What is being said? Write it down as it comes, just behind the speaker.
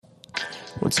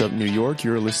What's up, New York?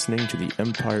 You're listening to the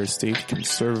Empire State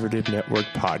Conservative Network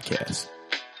podcast.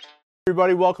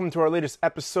 Everybody, welcome to our latest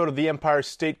episode of the Empire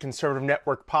State Conservative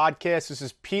Network podcast. This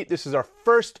is Pete. This is our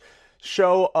first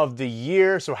show of the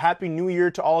year, so Happy New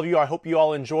Year to all of you. I hope you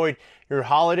all enjoyed your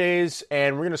holidays,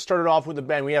 and we're going to start it off with a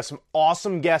bang. We have some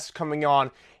awesome guests coming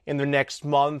on in the next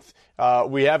month.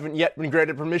 We haven't yet been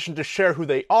granted permission to share who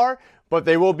they are, but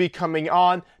they will be coming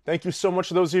on. Thank you so much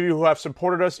to those of you who have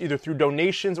supported us either through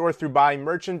donations or through buying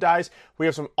merchandise. We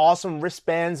have some awesome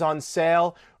wristbands on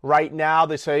sale right now.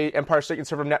 They say Empire State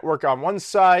Conservative Network on one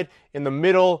side. In the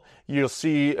middle, you'll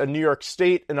see a New York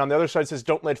State. And on the other side, it says,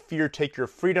 "Don't let fear take your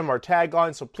freedom," our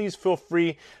tagline. So please feel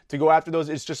free to go after those.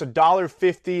 It's just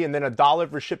 $1.50 and then $1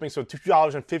 for shipping. So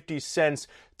 $2.50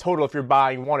 total if you're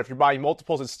buying one. If you're buying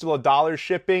multiples, it's still $1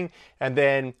 shipping and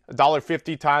then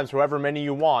 $1.50 times however many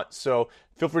you want. So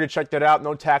feel free to check that out.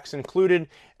 No tax included,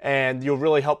 and you'll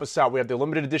really help us out. We have the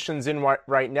limited editions in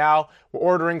right now. We're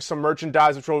ordering some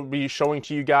merchandise, which we'll be showing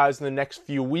to you guys in the next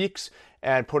few weeks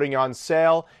and putting on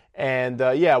sale. And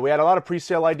yeah, we had a lot of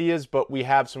pre-sale ideas, but we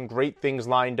have some great things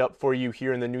lined up for you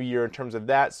here in the new year in terms of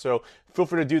that. So feel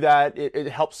free to do that. It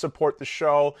helps support the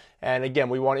show. And again,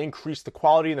 we want to increase the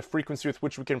quality and the frequency with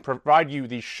which we can provide you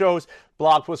these shows.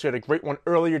 Blog post, we had a great one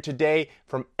earlier today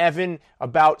from Evan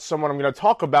about someone I'm going to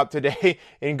talk about today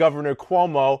in Governor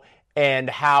Cuomo, and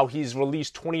how he's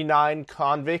released 29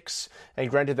 convicts and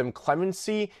granted them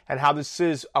clemency, and how this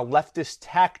is a leftist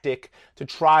tactic to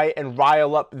try and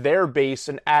rile up their base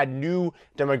and add new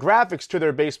demographics to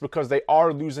their base because they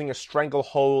are losing a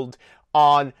stranglehold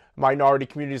on minority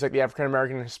communities like the African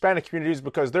American and Hispanic communities,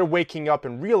 because they're waking up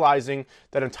and realizing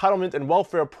that entitlement and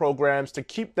welfare programs to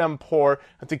keep them poor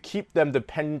and to keep them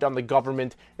dependent on the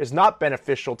government is not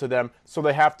beneficial to them. So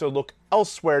they have to look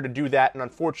elsewhere to do that. And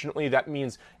unfortunately, that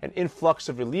means an influx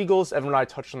of illegals. Evan and I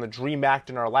touched on the DREAM Act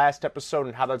in our last episode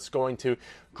and how that's going to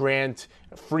grant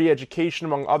free education,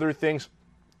 among other things,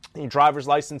 driver's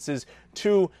licenses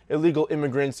to illegal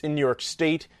immigrants in New York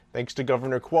State, thanks to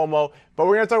Governor Cuomo. But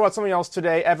we're going to talk about something else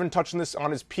today. Evan touched on this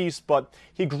on his piece, but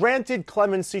he granted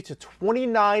clemency to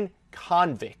 29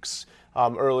 convicts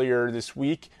earlier this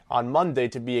week, on Monday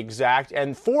to be exact,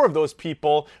 and 4 of those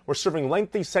people were serving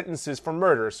lengthy sentences for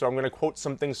murder. So I'm going to quote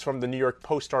some things from the New York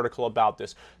Post article about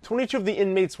this. 22 of the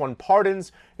inmates won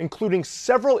pardons, including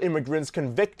several immigrants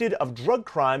convicted of drug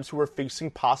crimes who were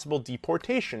facing possible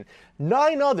deportation.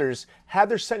 9 others had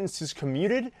their sentences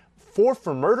commuted, 4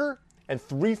 for murder and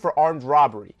 3 for armed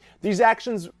robbery. These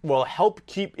actions will help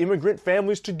keep immigrant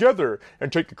families together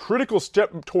and take a critical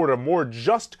step toward a more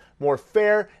just, more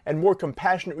fair, and more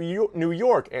compassionate New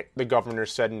York, the governor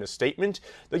said in a statement.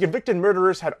 The convicted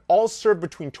murderers had all served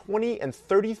between 20 and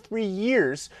 33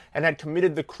 years and had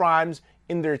committed the crimes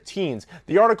in their teens.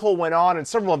 The article went on, and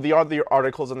several of the other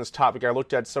articles on this topic, I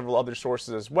looked at several other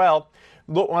sources as well,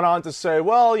 went on to say,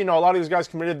 well, you know, a lot of these guys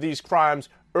committed these crimes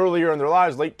earlier in their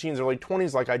lives, late teens or late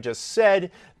 20s, like I just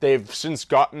said. They've since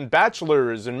gotten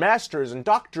bachelor's and master's and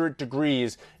doctorate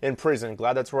degrees in prison.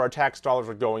 Glad that's where our tax dollars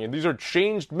are going. And these are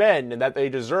changed men and that they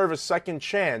deserve a second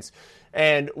chance.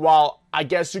 And while I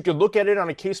guess you could look at it on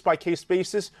a case-by-case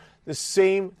basis, the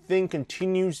same thing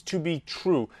continues to be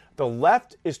true. The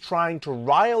left is trying to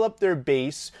rile up their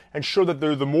base and show that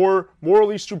they're the more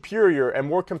morally superior and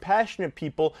more compassionate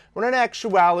people, when in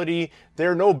actuality,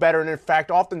 they're no better, and in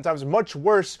fact, oftentimes much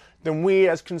worse than we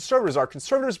as conservatives are.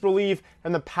 Conservatives believe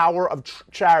in the power of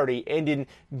charity and in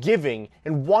giving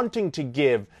and wanting to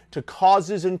give to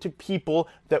causes and to people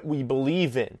that we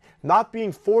believe in, not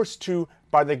being forced to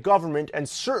by the government, and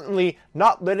certainly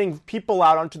not letting people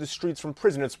out onto the streets from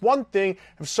prison. It's one thing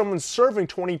if someone's serving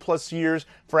 20 plus years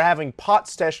for having pot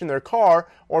stashed in their car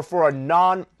or for a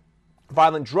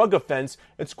non-violent drug offense.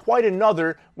 It's quite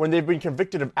another when they've been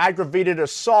convicted of aggravated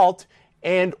assault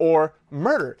and or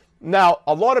murder. Now,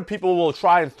 a lot of people will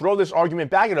try and throw this argument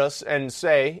back at us and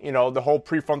say, you know, the whole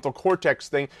prefrontal cortex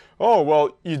thing. Oh,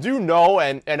 well, you do know,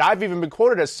 and I've even been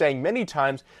quoted as saying many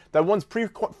times that one's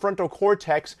prefrontal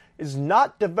cortex is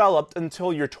not developed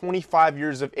until you're 25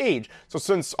 years of age. So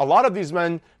since a lot of these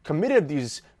men committed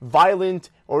these violent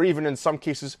or even in some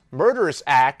cases murderous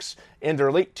acts in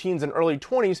their late teens and early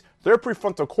 20s, their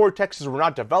prefrontal cortexes were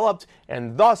not developed,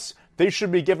 and thus they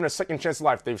should be given a second chance at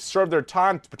life. They've served their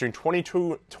time between 20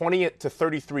 to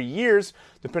 33 years,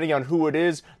 depending on who it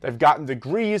is. They've gotten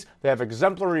degrees. They have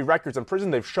exemplary records in prison.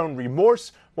 They've shown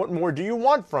remorse. What more do you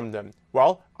want from them?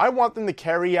 Well, I want them to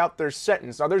carry out their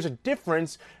sentence. Now, there's a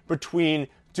difference between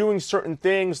doing certain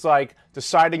things like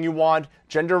deciding you want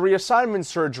gender reassignment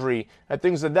surgery and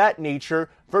things of that nature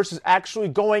versus actually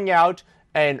going out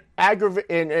and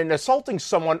assaulting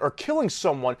someone or killing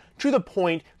someone to the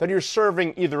point that you're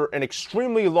serving either an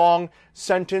extremely long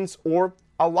sentence or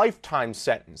a lifetime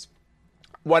sentence.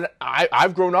 When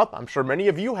I've grown up, I'm sure many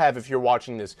of you have if you're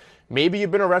watching this. Maybe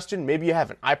you've been arrested, maybe you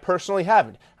haven't. I personally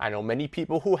haven't. I know many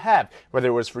people who have, whether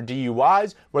it was for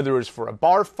DUIs, whether it was for a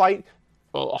bar fight,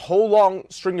 a whole long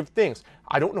string of things.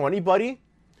 I don't know anybody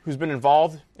who's been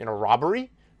involved in a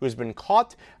robbery, who's been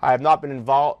caught. I've not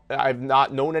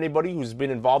known anybody who's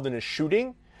been involved in a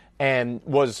shooting and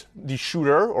was the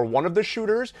shooter or one of the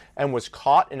shooters and was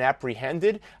caught and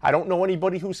apprehended. I don't know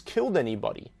anybody who's killed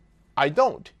anybody. I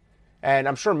don't. And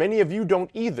I'm sure many of you don't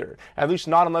either, at least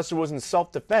not unless it was in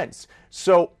self-defense.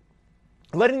 So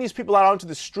letting these people out onto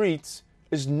the streets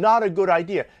is not a good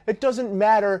idea. It doesn't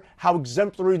matter how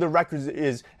exemplary the record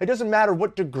is. It doesn't matter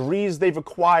what degrees they've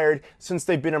acquired since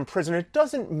they've been in prison. It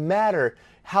doesn't matter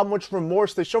how much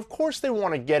remorse they show. Of course they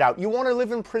want to get out. You want to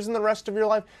live in prison the rest of your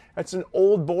life? That's an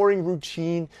old, boring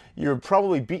routine. You're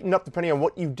probably beaten up depending on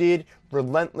what you did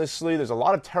relentlessly. There's a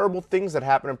lot of terrible things that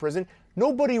happen in prison.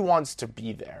 Nobody wants to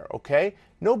be there, okay?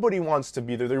 Nobody wants to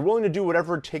be there. They're willing to do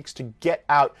whatever it takes to get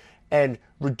out and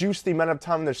reduce the amount of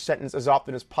time in their sentence as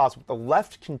often as possible. The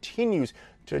left continues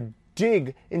to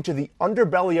dig into the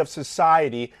underbelly of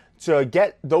society to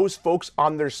get those folks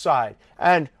on their side.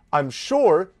 And I'm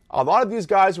sure a lot of these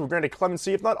guys who were granted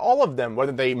clemency, if not all of them,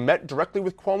 whether they met directly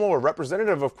with Cuomo or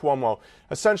representative of Cuomo,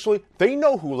 essentially, they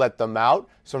know who let them out.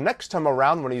 So next time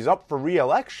around when he's up for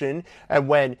re-election and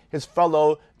when his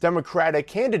fellow Democratic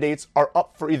candidates are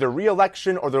up for either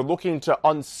re-election or they're looking to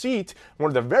unseat one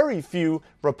of the very few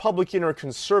Republican or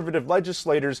conservative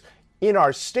legislators in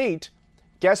our state,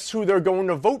 guess who they're going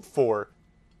to vote for?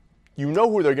 You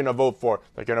know who they're going to vote for.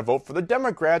 They're going to vote for the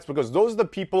Democrats because those are the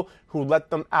people who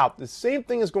let them out. The same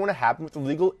thing is going to happen with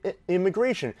illegal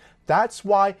immigration. That's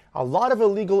why a lot of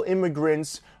illegal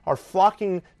immigrants are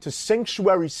flocking to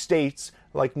sanctuary states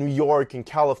like New York and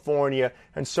California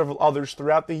and several others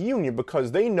throughout the union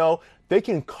because they know they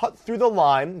can cut through the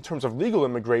line in terms of legal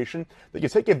immigration. They can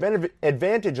take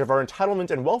advantage of our entitlement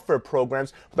and welfare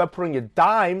programs without putting a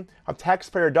dime of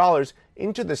taxpayer dollars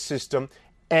into the system.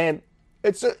 And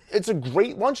it's a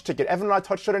great lunch ticket. Evan and I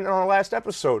touched on it in our last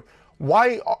episode.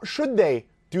 Why should they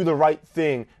do the right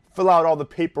thing, fill out all the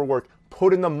paperwork,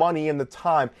 put in the money and the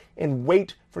time, and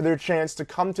wait for their chance to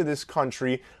come to this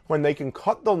country when they can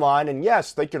cut the line? And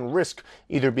yes, they can risk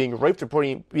either being raped or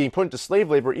being put into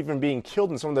slave labor, even being killed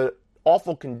in some of the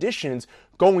awful conditions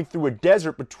going through a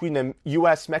desert between the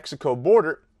U.S.-Mexico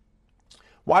border.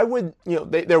 Why would,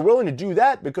 they're willing to do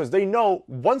that because they know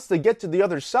once they get to the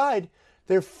other side,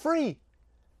 they're free.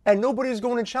 And nobody's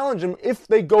going to challenge them if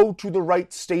they go to the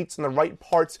right states and the right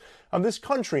parts of this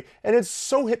country. And it's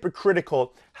so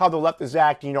hypocritical how the left is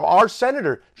acting. Our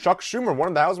senator, Chuck Schumer, one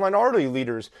of the House Minority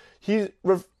Leaders, he's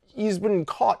been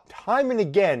caught time and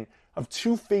again of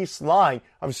two-faced lying,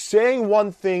 of saying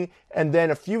one thing, and then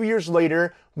a few years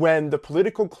later, when the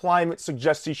political climate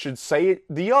suggests he should say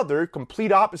the other,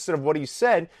 complete opposite of what he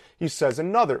said, he says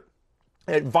another.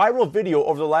 A viral video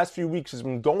over the last few weeks has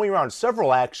been going around,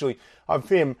 several actually, of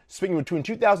him speaking between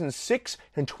 2006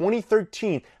 and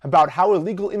 2013 about how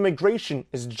illegal immigration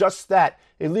is just that,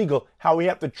 illegal, how we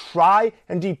have to try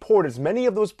and deport as many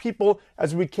of those people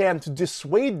as we can to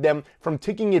dissuade them from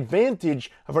taking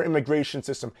advantage of our immigration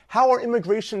system, how our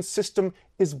immigration system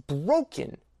is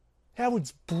broken, how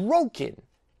it's broken,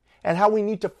 and how we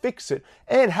need to fix it,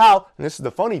 and how, and this is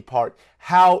the funny part,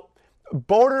 how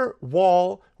border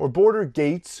wall or border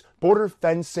gates, border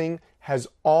fencing has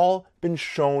all been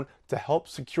shown to help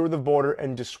secure the border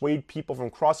and dissuade people from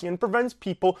crossing and prevents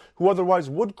people who otherwise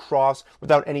would cross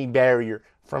without any barrier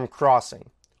from crossing.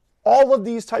 All of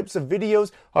these types of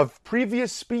videos of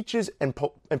previous speeches and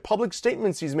public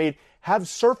statements he's made have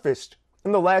surfaced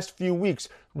in the last few weeks,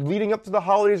 leading up to the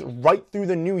holidays right through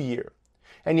the new year.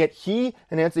 And yet he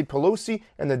and Nancy Pelosi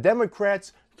and the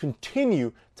Democrats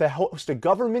continue to host a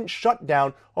government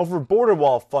shutdown over border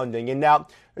wall funding. And now,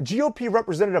 GOP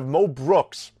Representative Mo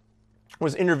Brooks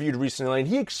was interviewed recently, and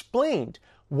he explained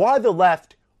why the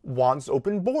left wants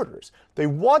open borders. They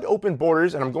want open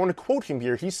borders, and I'm going to quote him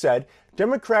here. He said,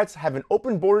 Democrats have an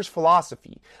open borders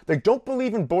philosophy. They don't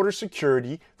believe in border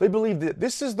security. They believe that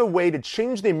this is the way to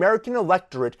change the American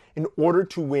electorate in order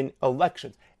to win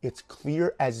elections. It's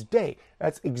clear as day.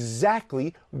 That's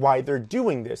exactly why they're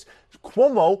doing this.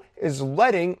 Cuomo is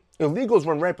letting illegals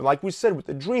run rampant, like we said with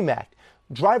the DREAM Act.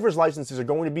 Driver's licenses are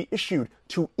going to be issued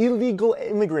to illegal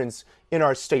immigrants in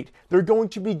our state. They're going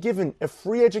to be given a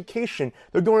free education.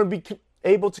 They're going to be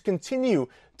able to continue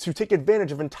to take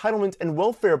advantage of entitlement and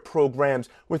welfare programs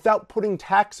without putting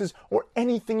taxes or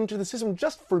anything into the system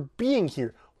just for being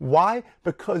here. Why?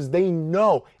 Because they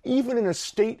know, even in a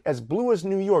state as blue as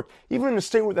New York, even in a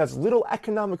state with as little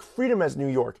economic freedom as New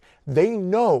York, they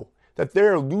know that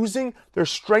they're losing their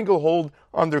stranglehold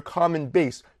on their common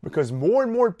base, because more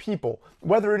and more people,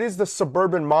 whether it is the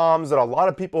suburban moms that a lot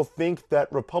of people think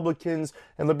that Republicans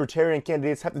and libertarian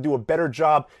candidates have to do a better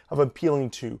job of appealing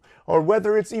to, or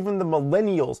whether it's even the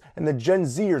millennials and the Gen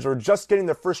Zers who are just getting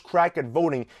their first crack at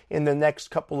voting in the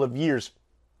next couple of years,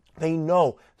 they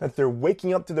know that they're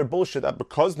waking up to their bullshit, that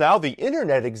because now the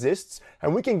internet exists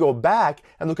and we can go back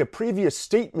and look at previous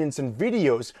statements and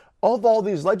videos of all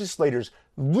these legislators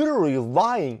literally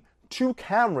lying to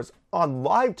cameras on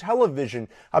live television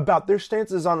about their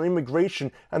stances on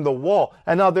immigration and the wall.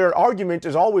 And now their argument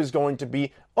is always going to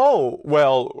be, oh,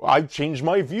 well, I've changed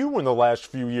my view in the last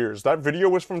few years. That video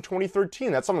was from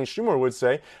 2013. That's something Schumer would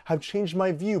say. I've changed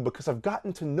my view because I've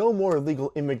gotten to know more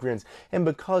illegal immigrants and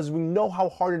because we know how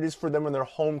hard it is for them in their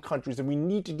home countries and we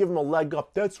need to give them a leg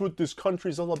up. That's what this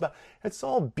country is all about. It's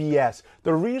all BS.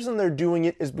 The reason they're doing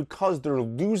it is because they're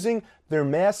losing their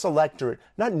mass electorate.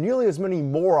 Not nearly as many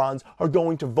morons are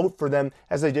going to vote for them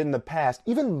as they did in the past.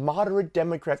 Even moderate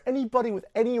Democrats, anybody with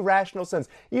any rational sense,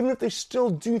 even if they still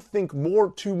do think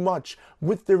too much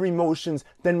with their emotions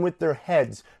than with their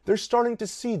heads, they're starting to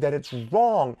see that it's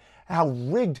wrong how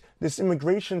rigged this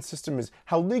immigration system is,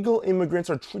 how legal immigrants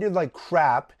are treated like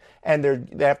crap, and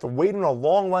they have to wait in a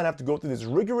long line, have to go through this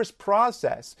rigorous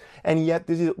process, and yet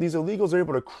these illegals are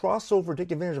able to cross over,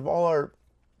 take advantage of all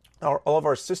of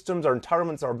our systems, our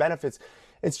entitlements, our benefits.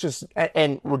 It's just,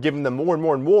 and we're giving them more and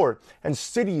more and more. And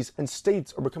cities and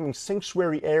states are becoming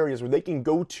sanctuary areas where they can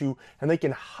go to and they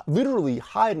can literally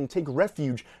hide and take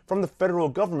refuge from the federal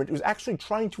government, who's actually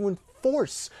trying to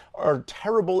enforce our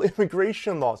terrible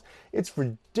immigration laws. It's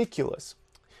ridiculous.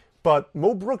 But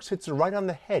Mo Brooks hits it right on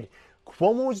the head.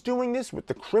 Cuomo is doing this with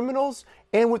the criminals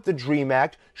and with the DREAM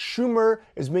Act. Schumer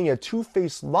is being a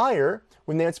two-faced liar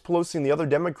with Nancy Pelosi and the other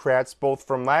Democrats, both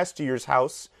from last year's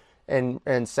House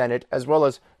and Senate, as well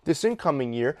as this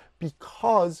incoming year,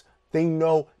 because they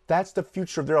know that's the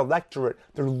future of their electorate.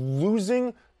 They're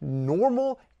losing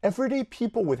normal, everyday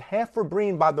people with half a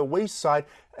brain by the wayside,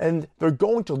 and they're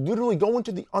going to literally go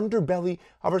into the underbelly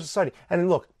of our society. And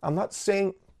look, I'm not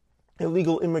saying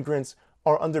illegal immigrants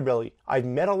are underbelly. I've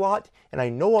met a lot, and I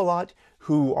know a lot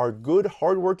who are good,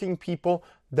 hardworking people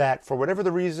that for whatever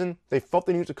the reason, they felt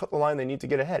they needed to cut the line, they need to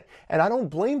get ahead. And I don't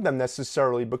blame them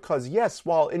necessarily, because yes,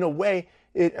 while in a way,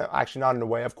 actually not in a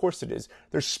way, of course it is,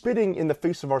 they're spitting in the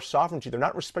face of our sovereignty. They're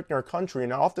not respecting our country,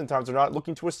 and oftentimes they're not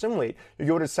looking to assimilate. You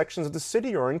go to sections of the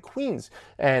city or in Queens,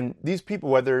 and these people,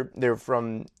 whether they're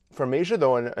from Asia,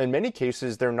 though in many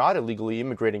cases they're not illegally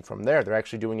immigrating from there. They're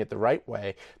actually doing it the right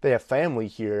way. They have family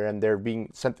here and they're being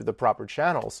sent through the proper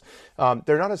channels.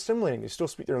 They're not assimilating. They still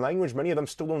speak their language. Many of them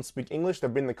still don't speak English.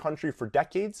 They've been in the country for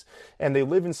decades, and they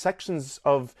live in sections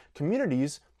of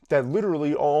communities that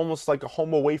literally are almost like a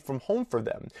home away from home for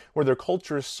them, where their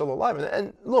culture is still alive.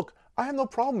 And look, I have no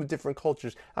problem with different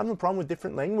cultures. I have no problem with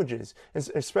different languages,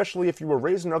 especially if you were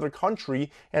raised in another country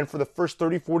and for the first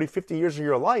 30, 40, 50 years of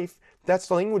your life, that's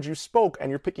the language you spoke and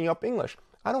you're picking up English.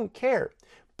 I don't care.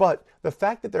 But the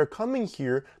fact that they're coming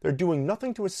here, they're doing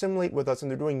nothing to assimilate with us, and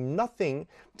they're doing nothing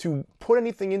to put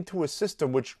anything into a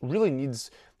system which really needs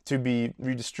to be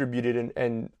redistributed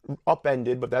and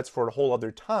upended, but that's for a whole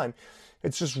other time.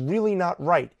 It's just really not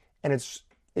right. And it's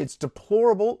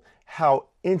deplorable how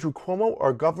Andrew Cuomo,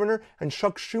 our governor, and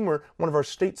Chuck Schumer, one of our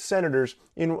state senators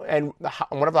and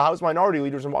one of the House Minority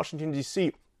Leaders in Washington,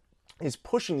 D.C., is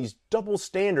pushing these double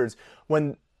standards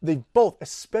when they both,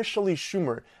 especially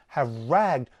Schumer, have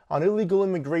ragged on illegal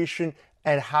immigration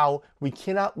and how we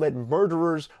cannot let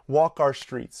murderers walk our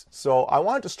streets. So I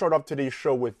wanted to start off today's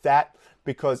show with that,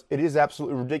 because it is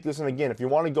absolutely ridiculous. And again, if you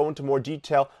want to go into more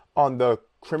detail on the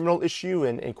criminal issue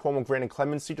and Cuomo granting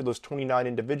clemency to those 29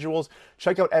 individuals,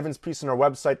 check out Evan's piece on our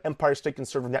website,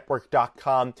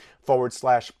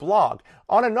 EmpireStateConservativeNetwork.com/blog.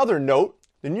 On another note,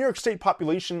 the New York State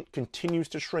population continues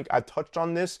to shrink. I've touched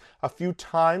on this a few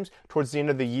times towards the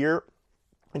end of the year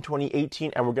in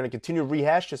 2018, and we're going to continue to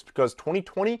rehash this because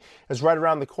 2020 is right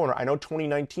around the corner. I know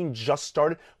 2019 just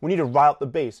started. We need to rile up the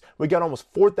base. We got almost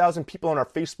 4,000 people on our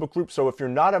Facebook group, so if you're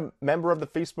not a member of the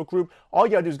Facebook group, all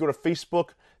you got to do is go to Facebook,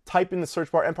 type in the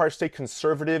search bar Empire State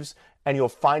Conservatives, and you'll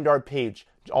find our page.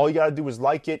 All you got to do is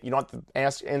like it. You don't have to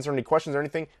answer any questions or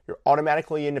anything. You're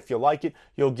automatically in if you like it.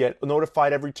 You'll get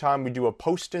notified every time we do a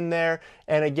post in there.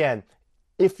 And again,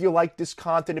 If you like this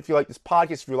content, if you like this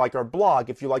podcast, if you like our blog,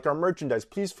 if you like our merchandise,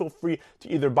 please feel free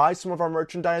to either buy some of our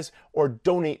merchandise or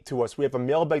donate to us. We have a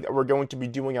mailbag that we're going to be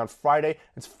doing on Friday.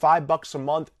 It's $5 a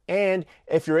month. And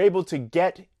if you're able to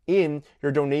get in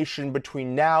your donation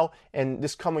between now and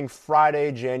this coming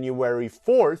Friday, January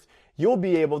 4th, you'll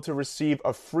be able to receive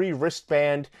a free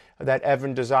wristband that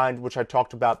Evan designed, which I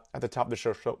talked about at the top of the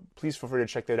show. So please feel free to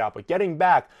check that out. But getting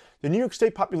back, the New York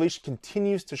State population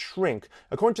continues to shrink.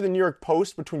 According to the New York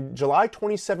Post, between July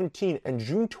 2017 and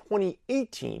June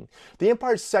 2018, the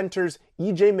Empire Center's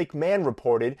E.J. McMahon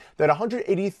reported that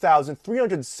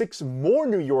 180,306 more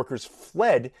New Yorkers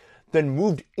fled than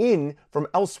moved in from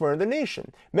elsewhere in the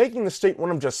nation, making the state one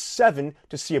of just 7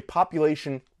 to see a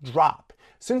population drop.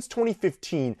 Since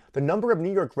 2015, the number of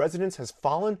New York residents has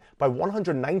fallen by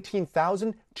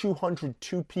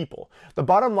 119,202 people. The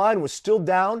bottom line was still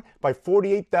down by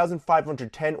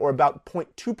 48,510, or about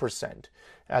 0.2%.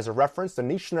 As a reference, the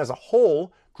nation as a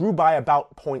whole grew by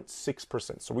about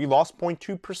 0.6%. So we lost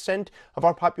 0.2% of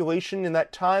our population in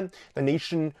that time. The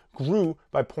nation grew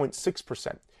by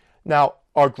 0.6%. Now,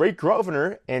 our great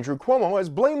governor, Andrew Cuomo, has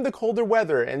blamed the colder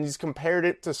weather and he's compared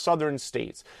it to southern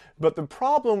states. But the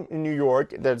problem in New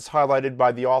York that's highlighted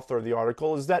by the author of the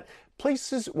article is that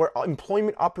places where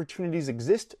employment opportunities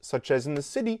exist, such as in the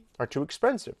city, are too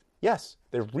expensive. Yes,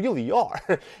 they really are.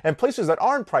 And places that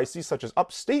aren't pricey, such as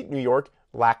upstate New York,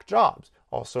 lack jobs.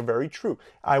 Also very true.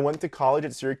 I went to college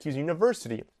at Syracuse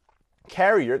University.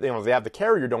 Carrier, they have the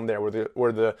Carrier Dome there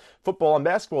where the football and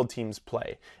basketball teams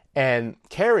play. And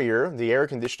Carrier, the air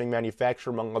conditioning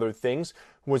manufacturer, among other things,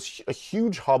 was a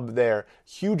huge hub there,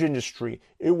 huge industry.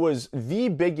 It was the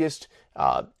biggest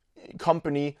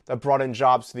company that brought in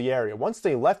jobs to the area. Once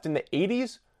they left in the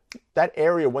 80s, that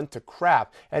area went to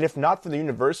crap. And if not for the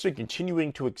university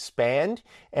continuing to expand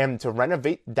and to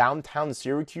renovate downtown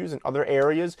Syracuse and other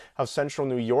areas of central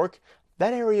New York,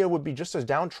 that area would be just as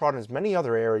downtrodden as many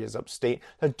other areas upstate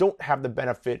that don't have the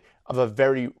benefit of a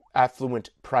very affluent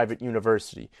private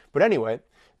university. But anyway,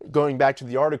 going back to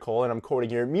the article, and I'm quoting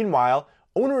here, meanwhile,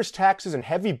 onerous taxes and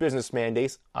heavy business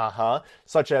mandates,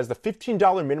 such as the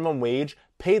 $15 minimum wage,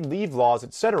 paid leave laws,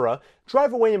 etc.,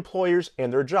 drive away employers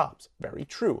and their jobs. Very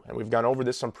true, and we've gone over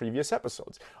this on previous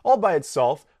episodes. All by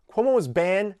itself, Cuomo's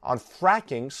ban on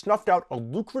fracking snuffed out a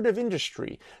lucrative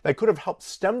industry that could have helped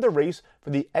stem the race for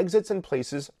the exits in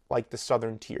places like the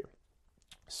southern tier.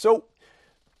 So,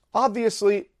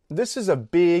 obviously, this is a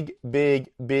big,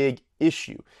 big, big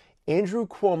issue. Andrew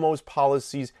Cuomo's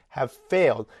policies have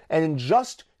failed, and in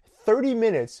just 30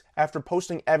 minutes after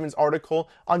posting Evan's article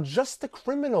on just the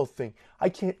criminal thing, I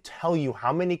can't tell you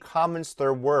how many comments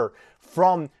there were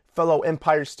from fellow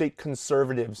Empire State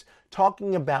conservatives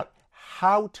talking about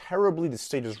how terribly the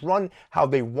state is run, how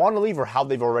they want to leave or how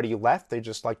they've already left. They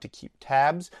just like to keep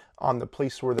tabs on the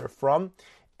place where they're from.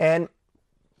 And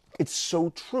it's so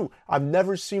true. I've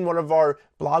never seen one of our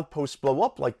blog posts blow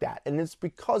up like that. And it's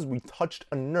because we touched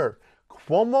a nerve.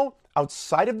 Cuomo,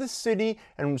 outside of the city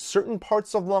and certain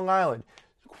parts of Long Island,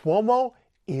 Cuomo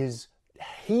is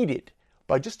hated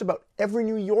by just about every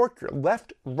New Yorker,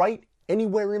 left, right,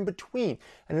 anywhere in between.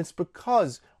 And it's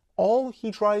because all he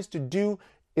tries to do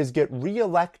is get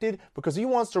reelected because he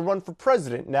wants to run for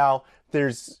president. Now,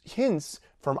 there's hints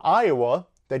from Iowa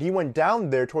that he went down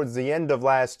there towards the end of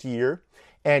last year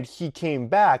and he came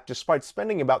back despite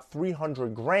spending about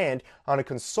 $300,000 on a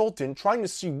consultant trying to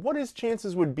see what his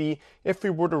chances would be if he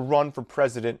were to run for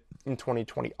president in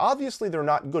 2020. Obviously, they're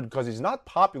not good because he's not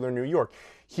popular in New York.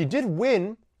 He did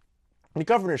win the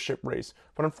governorship race,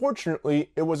 but unfortunately,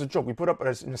 it was a joke. We put up an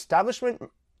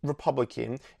establishment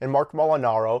Republican and Mark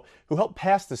Molinaro, who helped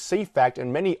pass the SAFE Act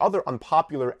and many other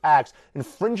unpopular acts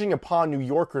infringing upon New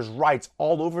Yorkers' rights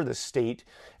all over the state.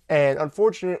 And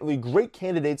unfortunately, great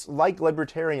candidates like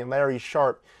Libertarian Larry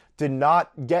Sharpe did not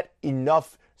get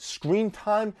enough screen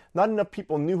time. Not enough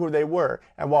people knew who they were.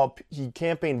 And while he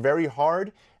campaigned very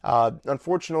hard,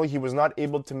 unfortunately, he was not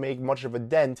able to make much of a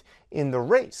dent in the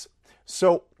race.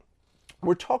 So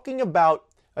we're talking about,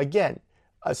 again,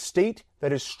 a state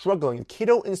that is struggling. The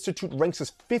Cato Institute ranks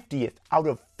as 50th out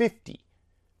of 50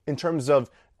 in terms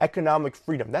of economic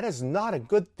freedom. That is not a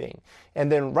good thing.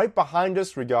 And then right behind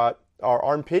us, we got our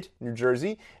armpit, New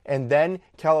Jersey, and then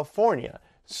California.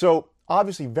 So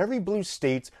obviously very blue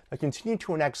states that continue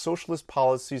to enact socialist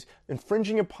policies,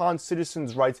 infringing upon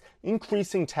citizens' rights,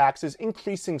 increasing taxes,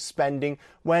 increasing spending,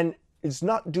 when it's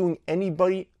not doing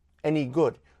anybody any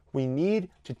good. We need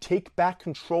to take back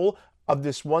control of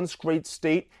this once great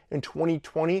state in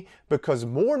 2020 because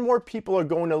more and more people are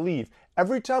going to leave.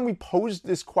 Every time we pose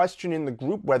this question in the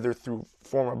group, whether through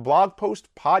form of blog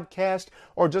post, podcast,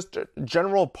 or just a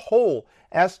general poll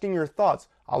asking your thoughts,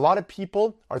 a lot of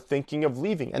people are thinking of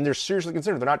leaving, and they're seriously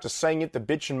considering. They're not just saying it to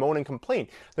bitch and moan and complain.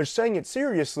 They're saying it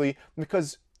seriously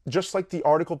because, just like the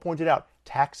article pointed out,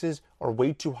 taxes are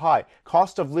way too high.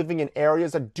 Cost of living in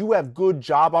areas that do have good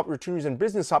job opportunities and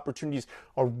business opportunities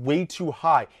are way too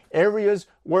high. Areas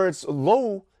where it's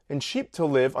low and cheap to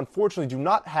live, unfortunately, do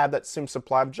not have that same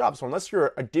supply of jobs. So unless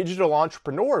you're a digital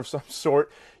entrepreneur of some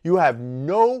sort, you have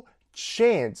no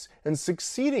chance in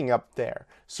succeeding up there.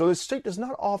 So the state does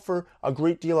not offer a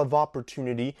great deal of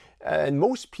opportunity, and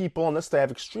most people, unless they have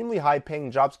extremely high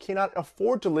paying jobs, cannot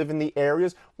afford to live in the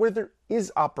areas where there is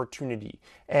opportunity.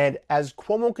 And as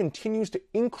Cuomo continues to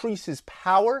increase his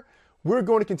power, we're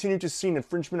going to continue to see an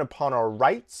infringement upon our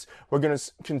rights. We're going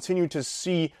to continue to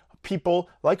see people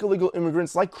like illegal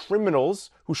immigrants, like criminals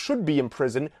who should be in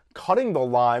prison, cutting the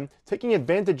line, taking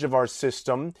advantage of our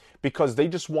system because they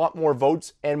just want more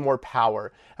votes and more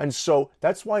power. And so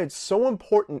that's why it's so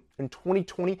important in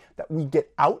 2020 that we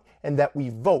get out and that we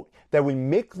vote, that we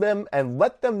make them and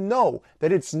let them know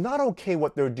that it's not okay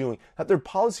what they're doing, that their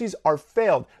policies are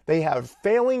failed. They have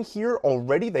failing here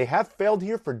already. They have failed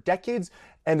here for decades,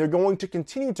 and they're going to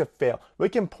continue to fail. We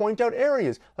can point out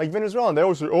areas like Venezuela, and they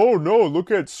always say, oh no, look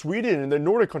at Sweden and the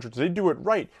Nordic countries. They do it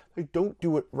right. They don't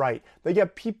do it right. They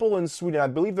get people in Sweden, I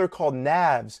believe they're called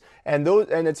NAVs, and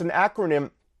it's an acronym,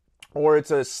 or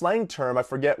it's a slang term, I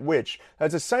forget which,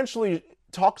 that's essentially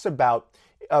talks about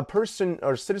a person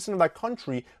or citizen of that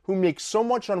country who makes so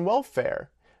much on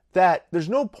welfare that there's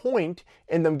no point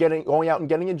in them going out and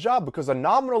getting a job, because a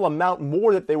nominal amount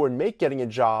more that they would make getting a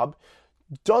job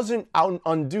doesn't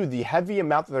undo the heavy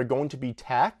amount that they're going to be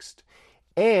taxed,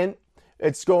 and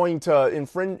it's going to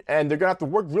infringe, and they're going to have to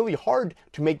work really hard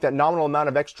to make that nominal amount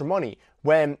of extra money,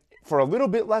 when for a little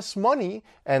bit less money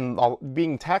and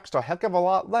being taxed a heck of a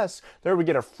lot less, they would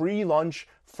get a free lunch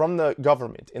from the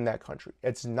government in that country.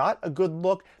 It's not a good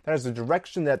look. That is the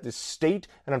direction that the state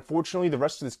and unfortunately the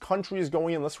rest of this country is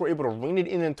going in, unless we're able to rein it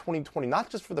in 2020, not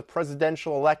just for the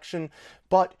presidential election,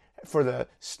 but for the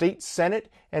state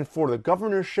senate and for the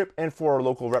governorship and for our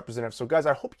local representatives. So guys,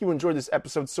 I hope you enjoyed this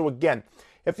episode. So again,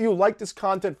 if you like this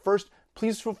content, first,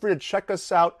 please feel free to check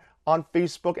us out on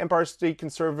Facebook. Empire State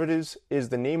Conservatives is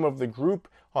the name of the group.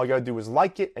 All you gotta do is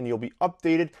like it and you'll be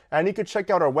updated. And you can check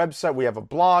out our website. We have a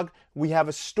blog, we have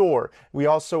a store, we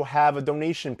also have a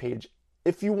donation page.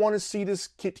 If you want to see this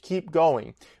keep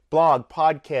going, blog,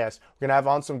 podcast, we're gonna have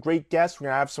on some great guests, we're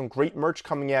gonna have some great merch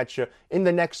coming at you in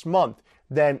the next month,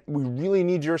 then we really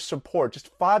need your support.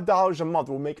 Just $5 a month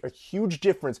will make a huge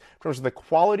difference in terms of the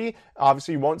quality.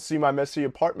 Obviously, you won't see my messy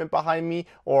apartment behind me,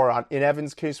 or in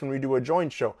Evan's case, when we do a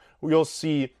joint show, you'll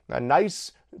see a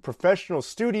nice professional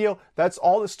studio. That's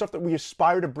all the stuff that we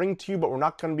aspire to bring to you, but we're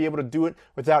not going to be able to do it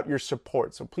without your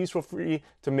support. So please feel free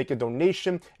to make a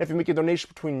donation. If you make a donation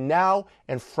between now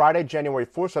and Friday, January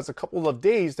 4th, so that's a couple of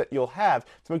days that you'll have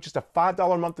to make just a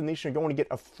 $5 a month donation. You're going to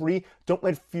get a free Don't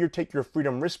Let Fear Take Your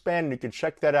Freedom wristband, and you can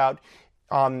check that out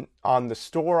on the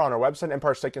store, on our website,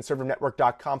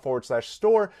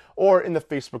 EmpireStateConservativeNetwork.com/store, or in the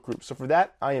Facebook group. So for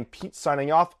that, I am Pete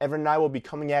signing off. Evan and I will be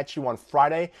coming at you on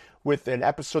Friday with an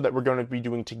episode that we're going to be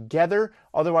doing together.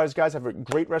 Otherwise, guys, have a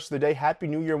great rest of the day. Happy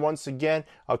New Year once again.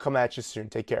 I'll come at you soon.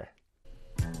 Take care.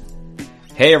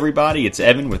 Hey everybody, it's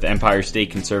Evan with Empire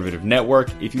State Conservative Network.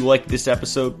 If you like this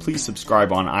episode, please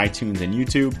subscribe on iTunes and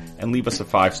YouTube and leave us a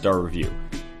 5-star review.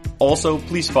 Also,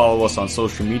 please follow us on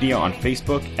social media on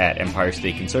Facebook at Empire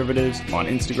State Conservatives, on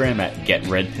Instagram at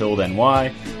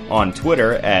GetRedPilledNY, on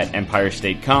Twitter at Empire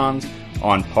State Cons,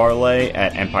 on Parlay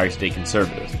at Empire State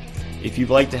Conservatives. If you'd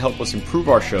like to help us improve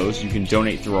our shows, you can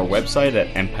donate through our website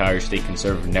at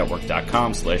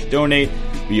EmpireStateConservativeNetwork.com/donate.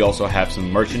 We also have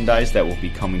some merchandise that will be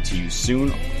coming to you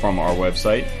soon from our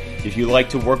website. If you'd like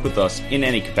to work with us in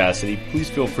any capacity, please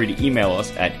feel free to email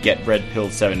us at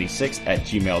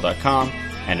getredpilled76@gmail.com.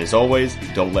 And as always,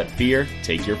 don't let fear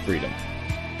take your freedom.